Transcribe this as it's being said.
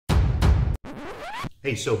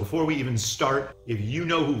Hey, so before we even start, if you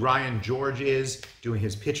know who Ryan George is doing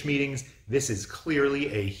his pitch meetings, this is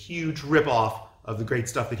clearly a huge ripoff of the great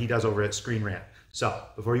stuff that he does over at Screen Rant. So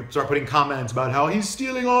before you start putting comments about how he's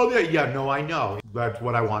stealing all that, yeah, no, I know. That's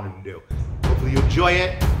what I wanted to do. Hopefully you enjoy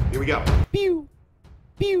it. Here we go. Pew,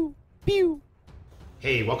 pew, pew.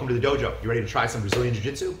 Hey, welcome to the dojo. You ready to try some Brazilian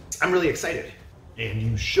Jiu-Jitsu? I'm really excited, and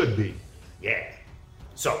you should be. Yeah.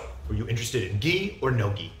 So, were you interested in gi or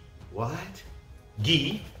no-gi? What?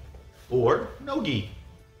 Gi or no-gi?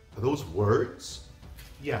 Are those words?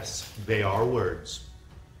 Yes, they are words.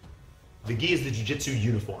 The gi is the Jiu-Jitsu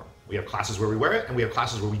uniform. We have classes where we wear it, and we have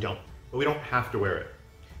classes where we don't. But we don't have to wear it.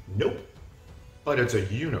 Nope. But it's a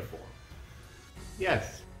uniform.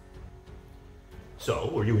 Yes.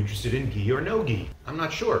 So, were you interested in gi or no gi? I'm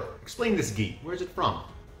not sure. Explain this gi. Where's it from?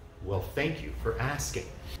 Well, thank you for asking.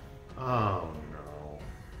 Oh, no.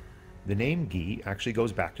 The name gi actually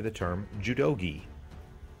goes back to the term judo-gi.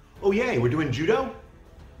 Oh, yay, we're doing judo?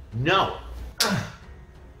 No.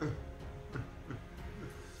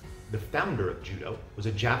 The founder of judo was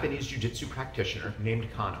a Japanese jiu-jitsu practitioner named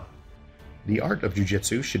Kano. The art of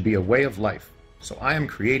jiu-jitsu should be a way of life, so I am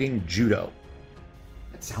creating judo.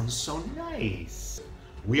 That sounds so nice.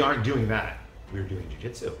 We aren't doing that. We're doing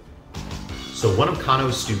jiu-jitsu. So one of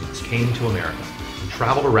Kano's students came to America and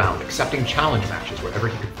traveled around accepting challenge matches wherever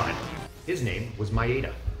he could find them. His name was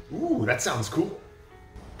Maeda. Ooh, that sounds cool.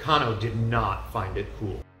 Kano did not find it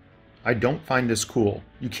cool. I don't find this cool.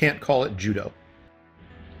 You can't call it judo.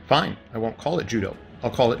 Fine, I won't call it judo. I'll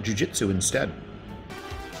call it jiu-jitsu instead.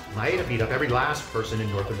 Maeda beat up every last person in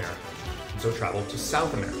North America, and so traveled to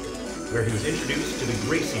South America, where he was introduced to the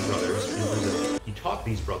Gracie brothers in Brazil. He taught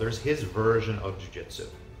these brothers his version of jiu-jitsu.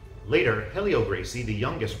 Later, Helio Gracie, the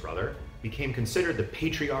youngest brother, became considered the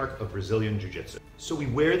patriarch of Brazilian jiu-jitsu. So we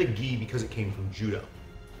wear the gi because it came from judo.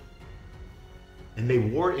 And they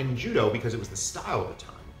wore it in judo because it was the style of the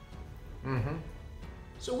time.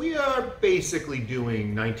 So we are basically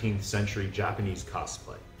doing 19th century Japanese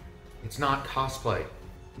cosplay. It's not cosplay.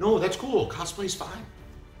 No, that's cool. Cosplay's fine.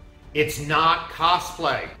 It's not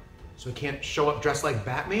cosplay. So I can't show up dressed like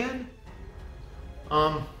Batman?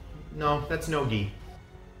 No, that's no gi.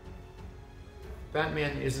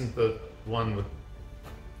 Batman isn't the one with...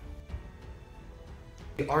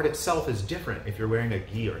 The art itself is different if you're wearing a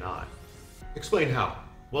gi or not. Explain how.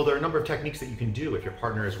 Well, there are a number of techniques that you can do if your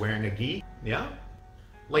partner is wearing a gi. Yeah?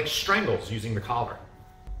 Like strangles using the collar.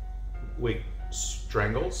 Wait,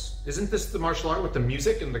 strangles? Isn't this the martial art with the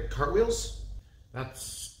music and the cartwheels?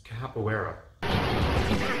 That's capoeira.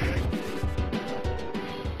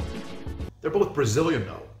 They're both Brazilian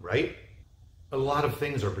though, right? A lot of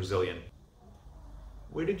things are Brazilian.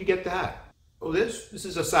 Where did you get that? Oh, this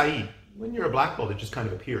is acai. When you're a black belt, it just kind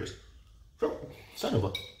of appears. Son of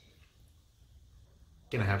a...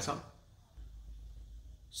 Can I have some?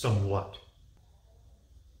 Some what?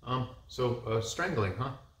 Strangling,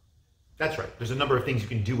 huh? That's right. There's a number of things you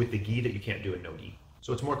can do with the gi that you can't do in no-gi.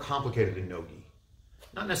 So it's more complicated in no-gi.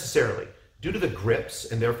 Not necessarily. Due to the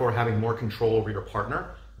grips and therefore having more control over your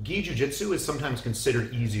partner, gi jiu-jitsu is sometimes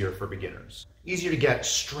considered easier for beginners. Easier to get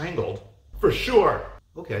strangled? For sure!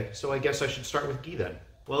 Okay, so I guess I should start with gi then.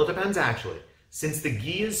 Well, it depends actually. Since the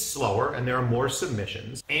gi is slower and there are more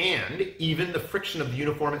submissions, and even the friction of the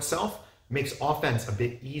uniform itself makes offense a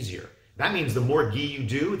bit easier. That means the more gi you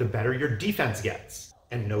do, the better your defense gets.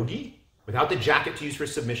 And no gi? Without the jacket to use for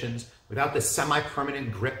submissions, without the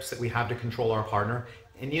semi-permanent grips that we have to control our partner,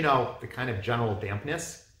 and you know, the kind of general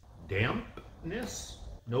dampness? Dampness?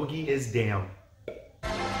 No gi is damp.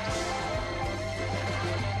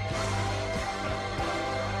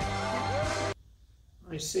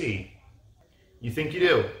 I see. You think you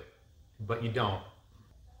do, but you don't.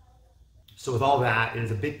 So with all that, it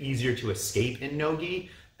is a bit easier to escape in no-gi.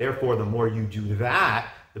 Therefore, the more you do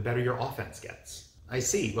that, the better your offense gets. I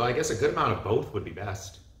see. Well, I guess a good amount of both would be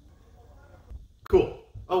best. Cool.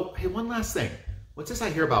 Oh, hey, one last thing. What's this I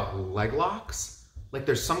hear about leg locks? Like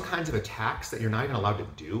there's some kinds of attacks that you're not even allowed to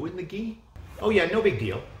do in the gi? Oh yeah, no big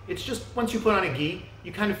deal. It's just once you put on a gi,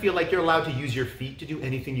 you kind of feel like you're allowed to use your feet to do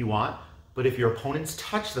anything you want. But if your opponents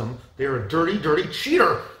touch them, they're a dirty, dirty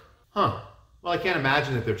cheater. Huh. Well, I can't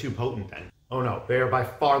imagine that they're too potent then. Oh no, they are by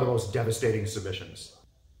far the most devastating submissions.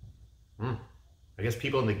 I guess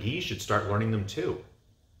people in the gi should start learning them too.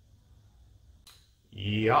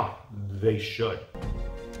 Yeah, they should.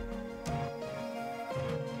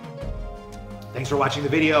 Thanks for watching the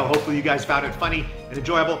video. Hopefully you guys found it funny and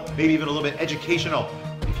enjoyable, maybe even a little bit educational.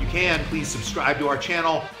 If you can, please subscribe to our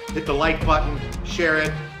channel, hit the like button, share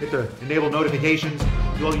it, hit the enable notifications.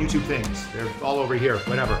 do all YouTube things. They're all over here,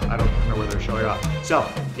 whatever. I don't know where they're showing up. So,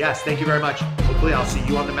 yes, thank you very much. Hopefully I'll see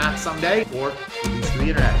you on the mat someday, or at least through the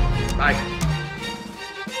internet. Bye.